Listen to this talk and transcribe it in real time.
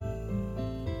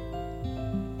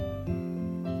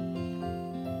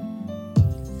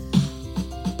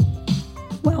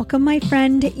Welcome, my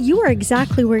friend. You are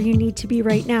exactly where you need to be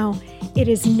right now. It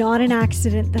is not an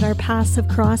accident that our paths have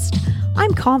crossed.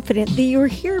 I'm confident that you're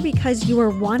here because you are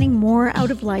wanting more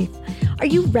out of life. Are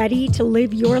you ready to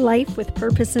live your life with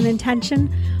purpose and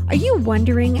intention? Are you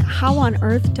wondering how on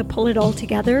earth to pull it all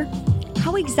together?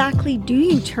 How exactly do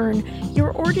you turn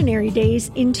your ordinary days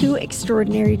into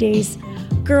extraordinary days?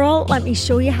 Girl, let me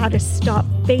show you how to stop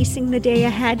facing the day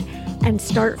ahead and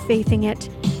start faithing it.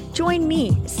 Join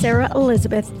me, Sarah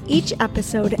Elizabeth, each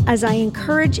episode as I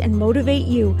encourage and motivate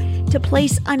you to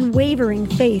place unwavering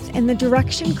faith in the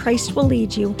direction Christ will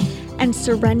lead you and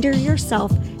surrender yourself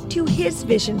to His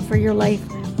vision for your life.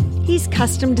 He's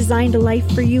custom designed a life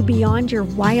for you beyond your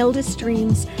wildest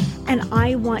dreams, and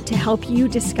I want to help you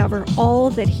discover all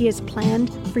that He has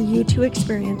planned for you to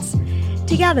experience.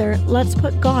 Together, let's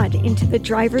put God into the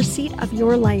driver's seat of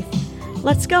your life.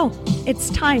 Let's go. It's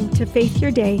time to faith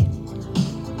your day.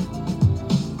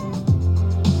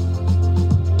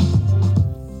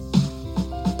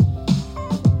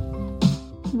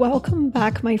 Welcome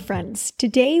back, my friends.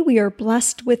 Today we are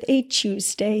blessed with a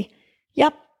Tuesday.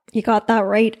 Yep, you got that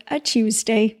right, a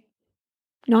Tuesday.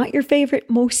 Not your favorite,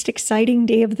 most exciting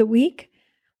day of the week?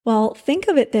 Well, think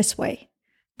of it this way.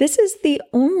 This is the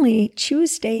only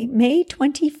Tuesday, May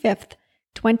 25th,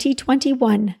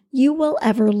 2021, you will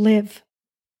ever live.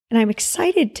 And I'm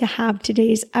excited to have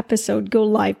today's episode go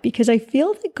live because I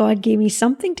feel that God gave me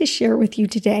something to share with you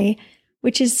today,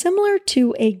 which is similar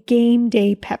to a game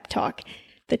day pep talk.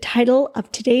 The title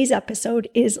of today's episode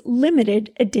is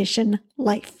Limited Edition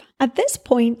Life. At this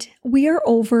point, we are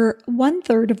over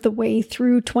 1/3 of the way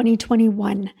through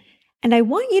 2021, and I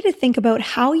want you to think about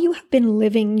how you have been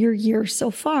living your year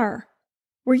so far.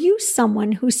 Were you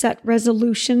someone who set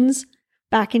resolutions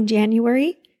back in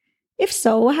January? If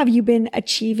so, have you been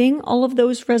achieving all of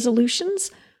those resolutions,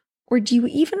 or do you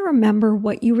even remember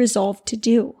what you resolved to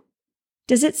do?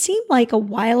 Does it seem like a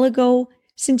while ago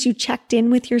since you checked in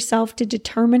with yourself to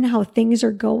determine how things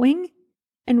are going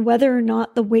and whether or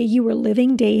not the way you were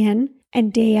living day in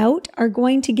and day out are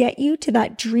going to get you to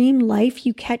that dream life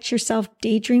you catch yourself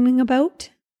daydreaming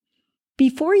about?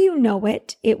 Before you know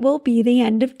it, it will be the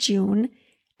end of June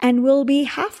and we'll be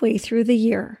halfway through the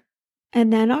year,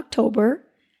 and then October,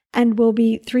 and we'll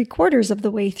be 3/4 of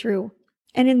the way through.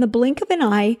 And in the blink of an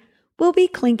eye, we'll be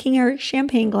clinking our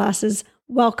champagne glasses,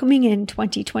 welcoming in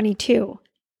 2022.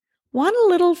 Want a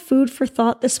little food for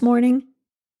thought this morning?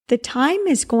 The time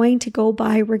is going to go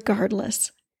by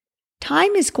regardless.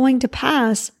 Time is going to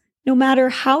pass no matter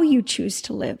how you choose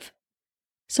to live.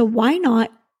 So why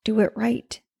not do it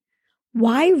right?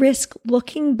 Why risk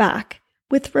looking back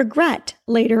with regret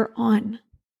later on?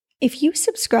 If you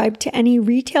subscribe to any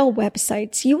retail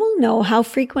websites, you will know how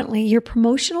frequently your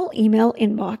promotional email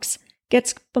inbox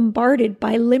gets bombarded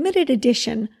by limited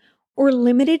edition or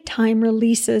limited time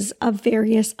releases of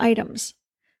various items.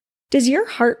 Does your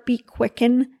heartbeat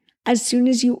quicken as soon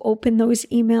as you open those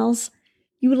emails?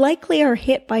 You likely are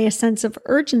hit by a sense of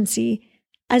urgency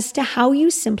as to how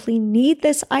you simply need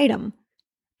this item,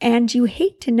 and you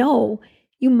hate to know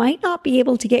you might not be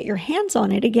able to get your hands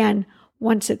on it again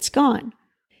once it's gone.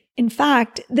 In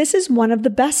fact, this is one of the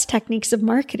best techniques of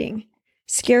marketing: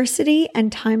 scarcity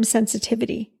and time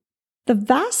sensitivity. The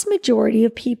vast majority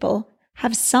of people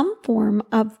have some form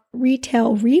of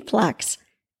retail reflex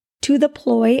to the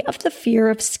ploy of the fear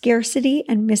of scarcity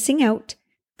and missing out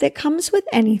that comes with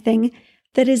anything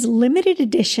that is limited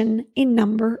edition in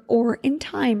number or in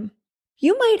time.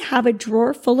 You might have a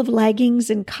drawer full of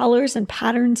leggings in colors and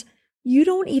patterns you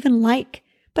don't even like,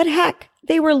 but heck,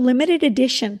 they were limited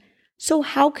edition, so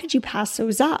how could you pass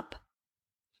those up?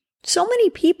 So many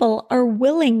people are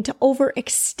willing to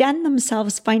overextend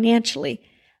themselves financially,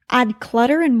 add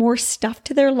clutter and more stuff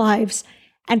to their lives,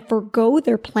 and forgo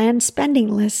their planned spending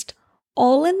list,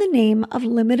 all in the name of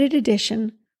limited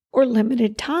edition or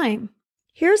limited time.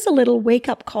 Here's a little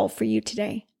wake-up call for you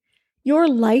today. Your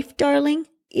life, darling,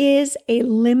 is a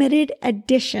limited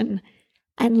edition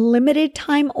and limited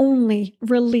time only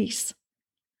release.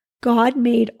 God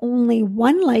made only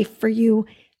one life for you,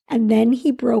 and then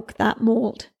He broke that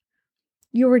mold.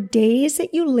 Your days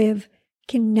that you live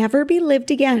can never be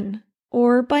lived again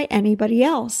or by anybody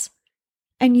else,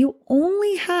 and you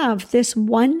only have this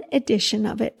one edition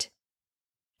of it.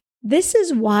 This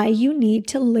is why you need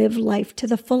to live life to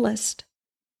the fullest.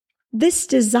 This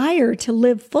desire to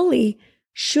live fully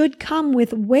should come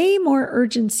with way more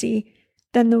urgency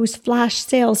than those flash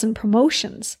sales and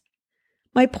promotions.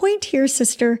 My point here,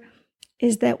 sister,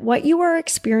 is that what you are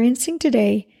experiencing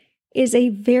today is a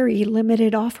very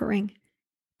limited offering.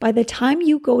 By the time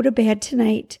you go to bed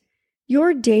tonight,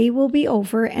 your day will be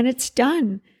over and it's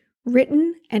done,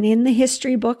 written and in the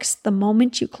history books the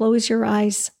moment you close your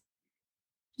eyes.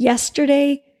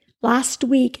 Yesterday, last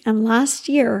week, and last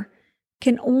year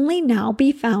can only now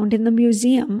be found in the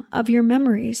museum of your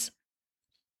memories.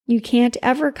 You can't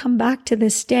ever come back to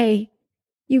this day.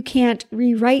 You can't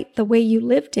rewrite the way you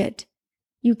lived it.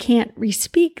 You can't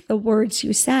respeak the words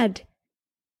you said.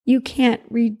 You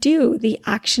can't redo the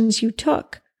actions you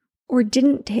took or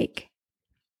didn't take.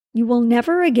 You will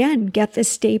never again get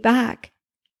this day back.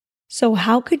 So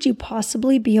how could you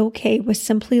possibly be okay with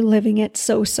simply living it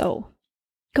so-so?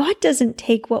 God doesn't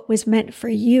take what was meant for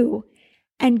you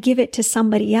and give it to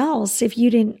somebody else if you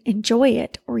didn't enjoy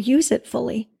it or use it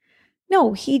fully.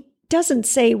 No, he doesn't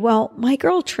say, well, my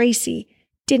girl Tracy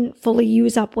didn't fully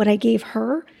use up what I gave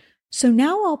her, so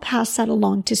now I'll pass that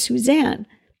along to Suzanne.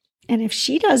 And if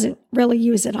she doesn't really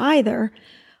use it either,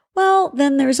 well,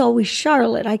 then there's always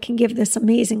Charlotte I can give this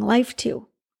amazing life to.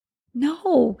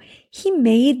 No, he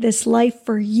made this life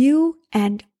for you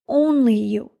and only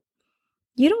you.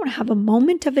 You don't have a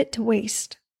moment of it to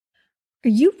waste. Are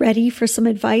you ready for some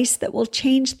advice that will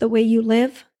change the way you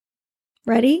live?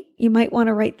 Ready? You might want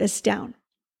to write this down.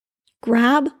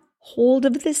 Grab hold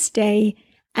of this day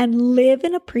and live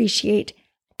and appreciate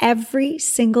every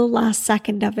single last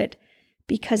second of it,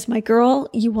 because my girl,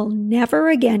 you will never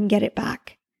again get it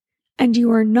back, and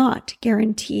you are not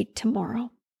guaranteed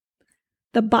tomorrow.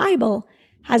 The Bible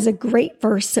has a great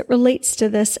verse that relates to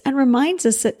this and reminds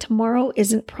us that tomorrow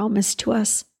isn't promised to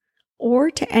us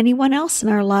or to anyone else in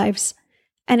our lives,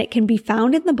 and it can be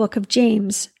found in the book of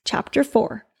James, chapter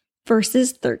 4,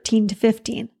 verses 13 to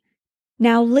 15.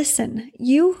 Now listen,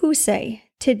 you who say,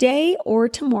 today or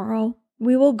tomorrow,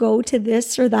 we will go to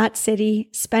this or that city,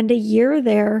 spend a year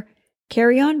there,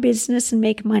 carry on business and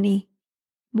make money.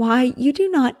 Why, you do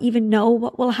not even know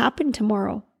what will happen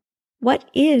tomorrow. What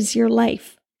is your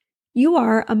life? You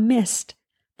are a mist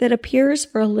that appears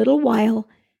for a little while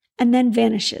and then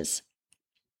vanishes.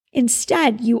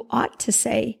 Instead, you ought to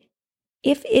say,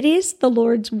 if it is the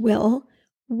Lord's will,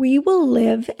 we will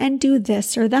live and do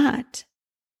this or that.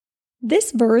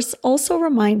 This verse also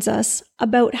reminds us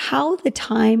about how the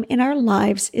time in our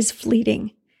lives is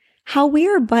fleeting, how we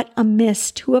are but a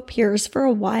mist who appears for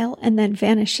a while and then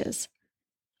vanishes.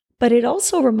 But it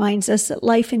also reminds us that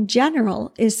life in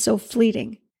general is so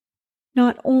fleeting.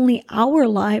 Not only our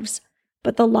lives,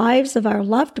 but the lives of our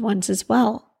loved ones as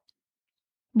well.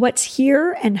 What's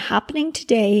here and happening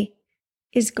today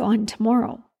is gone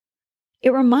tomorrow.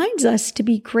 It reminds us to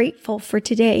be grateful for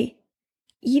today,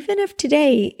 even if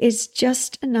today is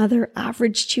just another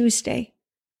average Tuesday,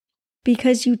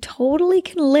 because you totally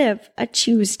can live a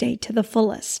Tuesday to the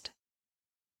fullest.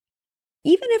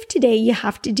 Even if today you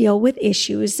have to deal with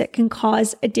issues that can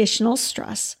cause additional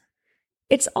stress,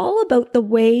 it's all about the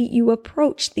way you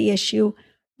approach the issue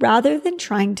rather than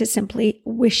trying to simply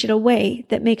wish it away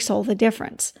that makes all the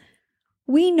difference.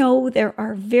 We know there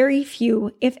are very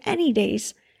few, if any,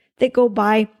 days that go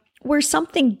by where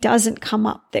something doesn't come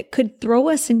up that could throw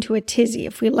us into a tizzy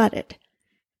if we let it.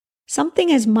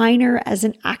 Something as minor as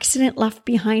an accident left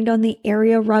behind on the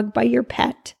area rug by your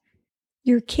pet,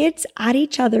 your kids at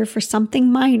each other for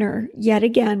something minor yet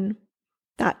again,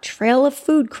 that trail of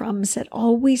food crumbs that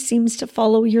always seems to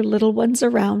follow your little ones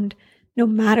around no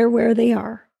matter where they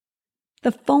are,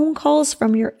 the phone calls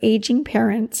from your aging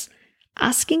parents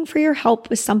asking for your help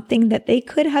with something that they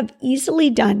could have easily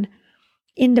done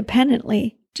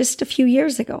independently just a few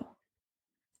years ago.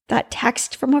 That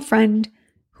text from a friend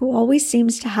who always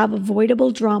seems to have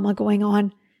avoidable drama going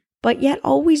on, but yet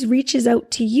always reaches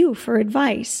out to you for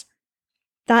advice.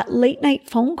 That late night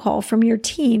phone call from your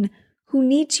teen who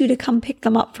needs you to come pick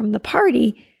them up from the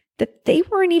party that they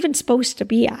weren't even supposed to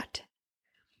be at.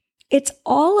 It's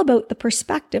all about the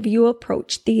perspective you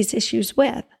approach these issues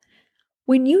with.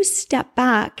 When you step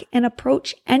back and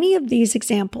approach any of these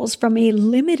examples from a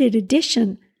limited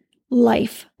edition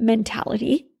life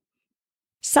mentality,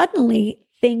 suddenly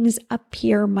things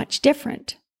appear much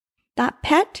different. That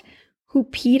pet who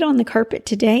peed on the carpet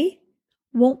today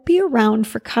won't be around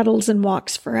for cuddles and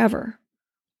walks forever.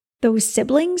 Those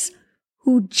siblings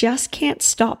who just can't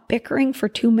stop bickering for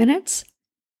 2 minutes,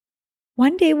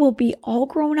 one day will be all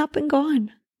grown up and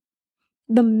gone.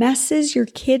 The messes your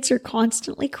kids are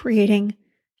constantly creating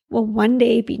will one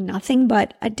day be nothing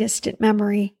but a distant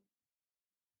memory.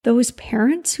 Those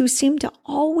parents who seem to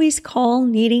always call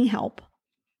needing help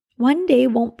one day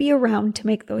won't be around to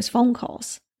make those phone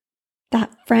calls.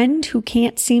 That friend who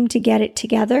can't seem to get it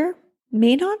together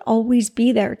may not always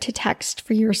be there to text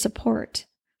for your support.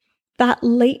 That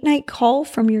late night call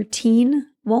from your teen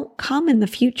won't come in the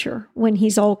future when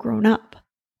he's all grown up.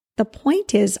 The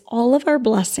point is, all of our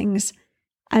blessings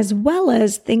as well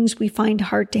as things we find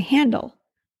hard to handle,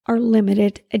 are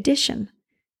limited edition.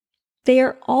 They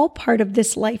are all part of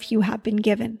this life you have been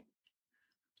given.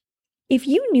 If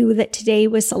you knew that today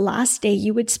was the last day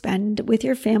you would spend with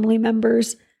your family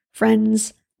members,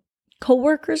 friends,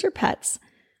 coworkers, or pets,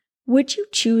 would you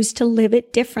choose to live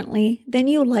it differently than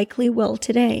you likely will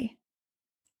today?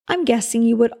 I'm guessing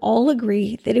you would all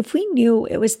agree that if we knew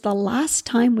it was the last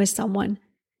time with someone,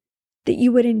 that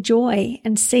you would enjoy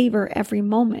and savor every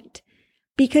moment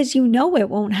because you know it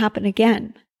won't happen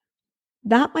again.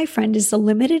 That, my friend, is the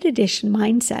limited edition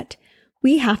mindset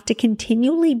we have to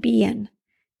continually be in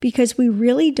because we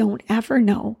really don't ever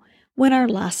know when our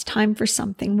last time for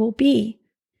something will be.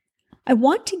 I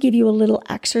want to give you a little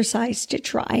exercise to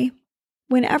try.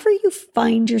 Whenever you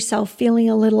find yourself feeling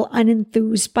a little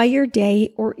unenthused by your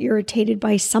day or irritated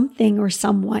by something or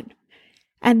someone,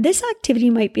 and this activity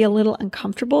might be a little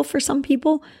uncomfortable for some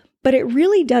people, but it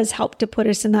really does help to put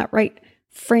us in that right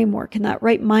framework and that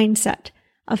right mindset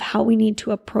of how we need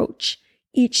to approach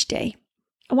each day.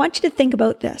 I want you to think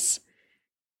about this.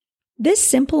 This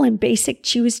simple and basic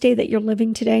Tuesday that you're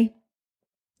living today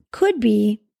could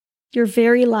be your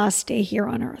very last day here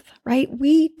on earth, right?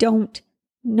 We don't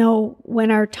know when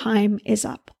our time is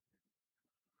up.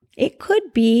 It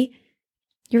could be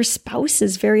your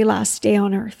spouse's very last day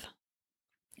on earth.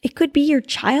 It could be your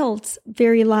child's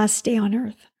very last day on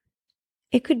earth.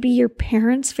 It could be your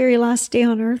parents' very last day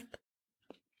on earth.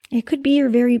 It could be your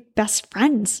very best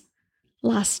friend's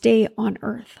last day on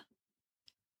earth.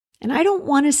 And I don't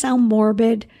want to sound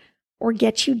morbid or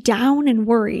get you down and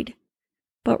worried,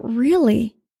 but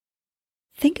really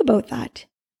think about that.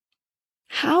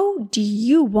 How do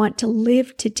you want to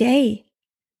live today?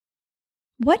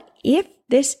 What if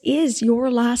this is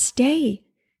your last day?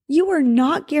 You are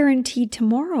not guaranteed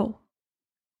tomorrow.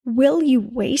 Will you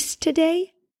waste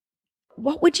today?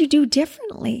 What would you do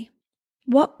differently?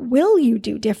 What will you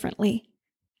do differently?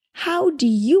 How do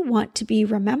you want to be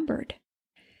remembered?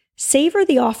 Savor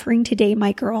the offering today,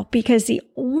 my girl, because the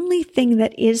only thing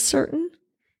that is certain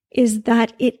is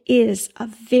that it is a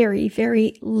very,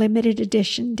 very limited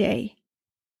edition day.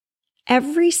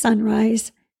 Every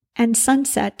sunrise and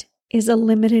sunset is a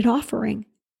limited offering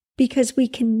because we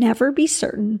can never be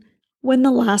certain when the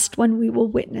last one we will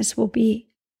witness will be.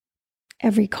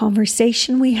 Every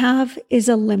conversation we have is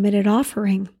a limited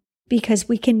offering because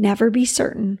we can never be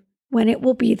certain when it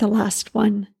will be the last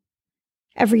one.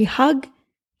 Every hug,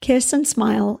 kiss, and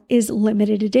smile is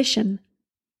limited edition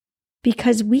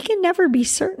because we can never be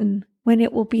certain when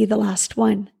it will be the last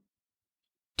one.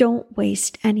 Don't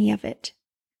waste any of it.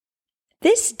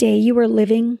 This day you are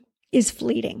living is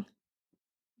fleeting.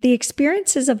 The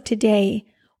experiences of today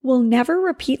will never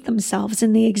repeat themselves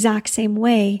in the exact same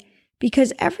way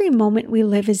because every moment we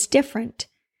live is different.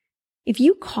 If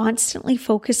you constantly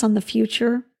focus on the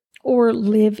future or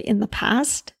live in the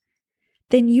past,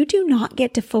 then you do not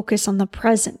get to focus on the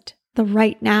present, the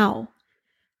right now.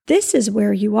 This is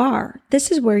where you are.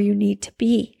 This is where you need to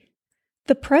be.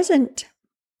 The present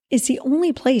is the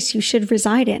only place you should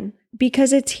reside in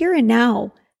because it's here and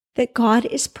now that God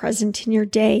is present in your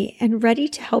day and ready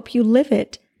to help you live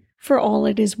it for all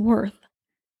it is worth.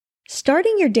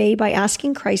 Starting your day by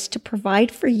asking Christ to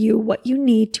provide for you what you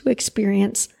need to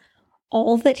experience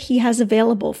all that He has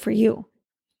available for you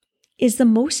is the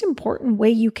most important way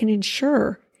you can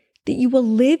ensure that you will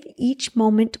live each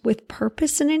moment with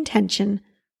purpose and intention,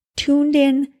 tuned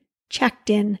in, checked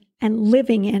in, and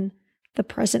living in the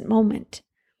present moment.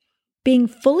 Being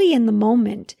fully in the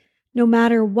moment, no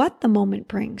matter what the moment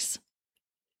brings.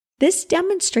 This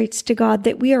demonstrates to God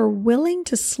that we are willing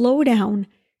to slow down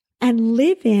and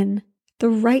live in the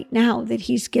right now that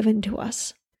He's given to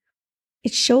us.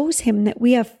 It shows Him that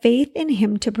we have faith in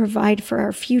Him to provide for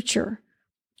our future.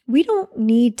 We don't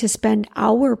need to spend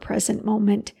our present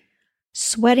moment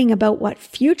sweating about what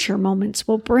future moments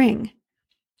will bring.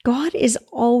 God is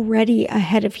already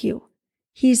ahead of you.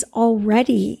 He's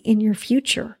already in your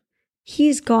future.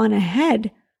 He's gone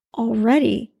ahead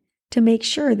already to make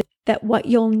sure that what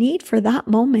you'll need for that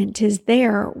moment is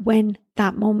there when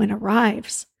that moment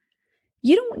arrives.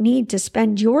 You don't need to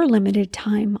spend your limited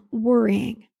time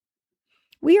worrying.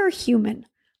 We are human.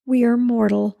 We are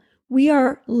mortal. We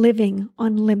are living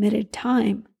on limited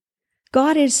time.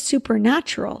 God is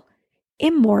supernatural,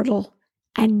 immortal,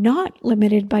 and not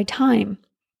limited by time.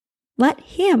 Let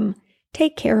Him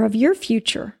take care of your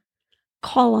future.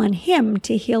 Call on Him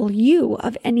to heal you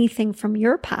of anything from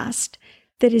your past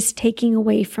that is taking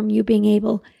away from you being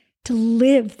able to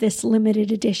live this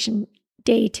limited edition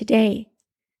day to day.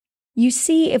 You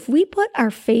see, if we put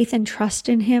our faith and trust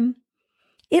in Him,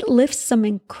 it lifts some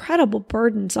incredible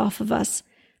burdens off of us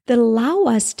that allow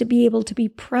us to be able to be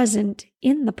present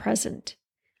in the present.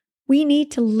 We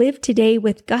need to live today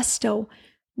with gusto,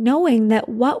 knowing that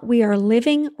what we are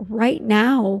living right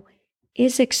now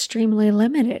is extremely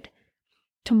limited.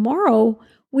 Tomorrow,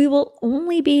 we will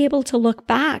only be able to look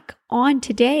back on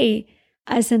today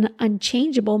as an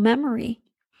unchangeable memory.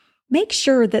 Make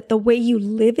sure that the way you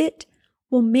live it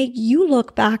will make you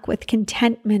look back with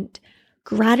contentment,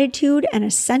 gratitude, and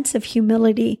a sense of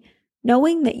humility,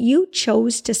 knowing that you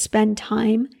chose to spend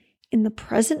time in the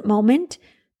present moment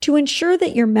to ensure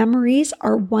that your memories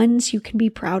are ones you can be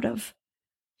proud of.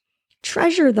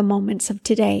 Treasure the moments of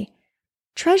today.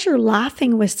 Treasure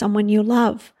laughing with someone you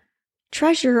love.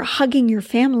 Treasure hugging your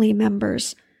family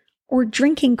members or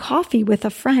drinking coffee with a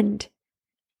friend.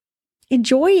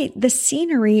 Enjoy the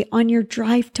scenery on your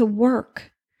drive to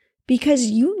work, because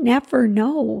you never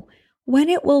know when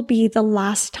it will be the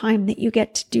last time that you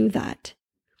get to do that.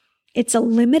 It's a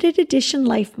limited edition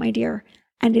life, my dear,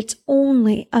 and it's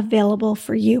only available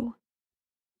for you.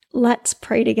 Let's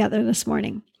pray together this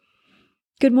morning.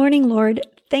 Good morning, Lord.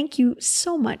 Thank you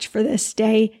so much for this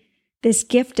day, this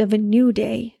gift of a new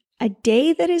day, a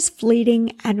day that is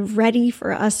fleeting and ready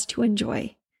for us to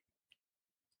enjoy.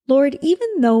 Lord, even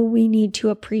though we need to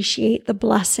appreciate the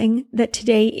blessing that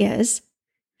today is,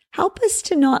 help us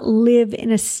to not live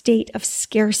in a state of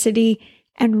scarcity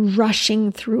and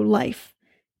rushing through life.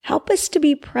 Help us to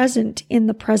be present in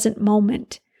the present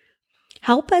moment.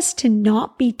 Help us to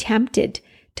not be tempted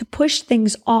to push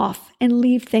things off and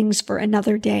leave things for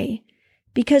another day,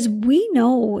 because we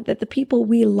know that the people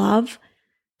we love,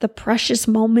 the precious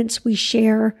moments we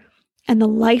share, and the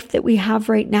life that we have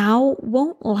right now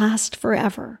won't last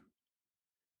forever.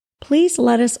 Please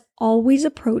let us always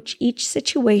approach each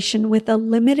situation with a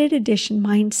limited edition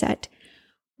mindset,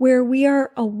 where we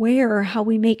are aware how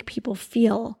we make people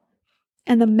feel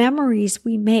and the memories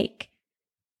we make,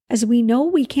 as we know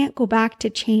we can't go back to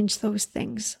change those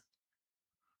things.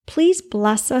 Please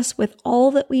bless us with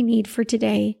all that we need for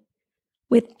today,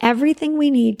 with everything we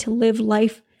need to live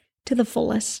life to the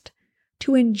fullest,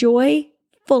 to enjoy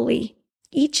fully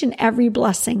each and every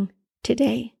blessing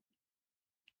today.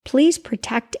 Please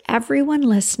protect everyone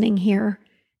listening here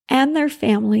and their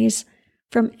families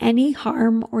from any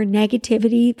harm or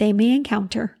negativity they may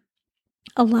encounter.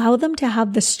 Allow them to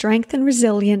have the strength and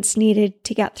resilience needed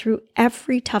to get through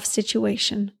every tough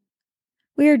situation.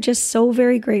 We are just so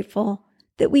very grateful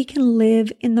that we can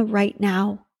live in the right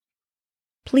now.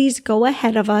 Please go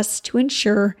ahead of us to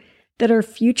ensure that our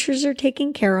futures are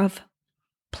taken care of.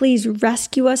 Please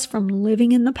rescue us from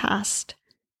living in the past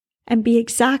and be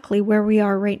exactly where we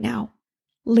are right now,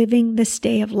 living this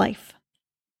day of life.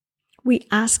 We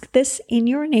ask this in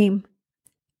your name.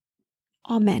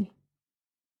 Amen.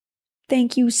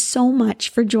 Thank you so much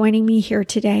for joining me here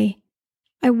today.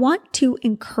 I want to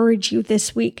encourage you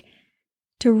this week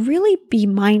to really be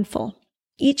mindful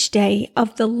each day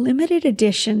of the limited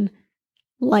edition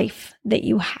life that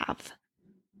you have.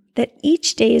 That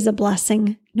each day is a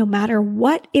blessing, no matter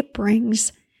what it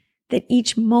brings, that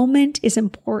each moment is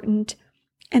important,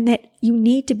 and that you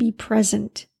need to be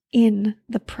present in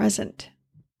the present.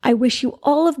 I wish you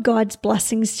all of God's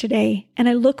blessings today, and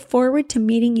I look forward to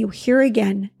meeting you here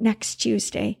again next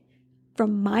Tuesday.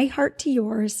 From my heart to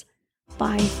yours,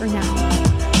 bye for now.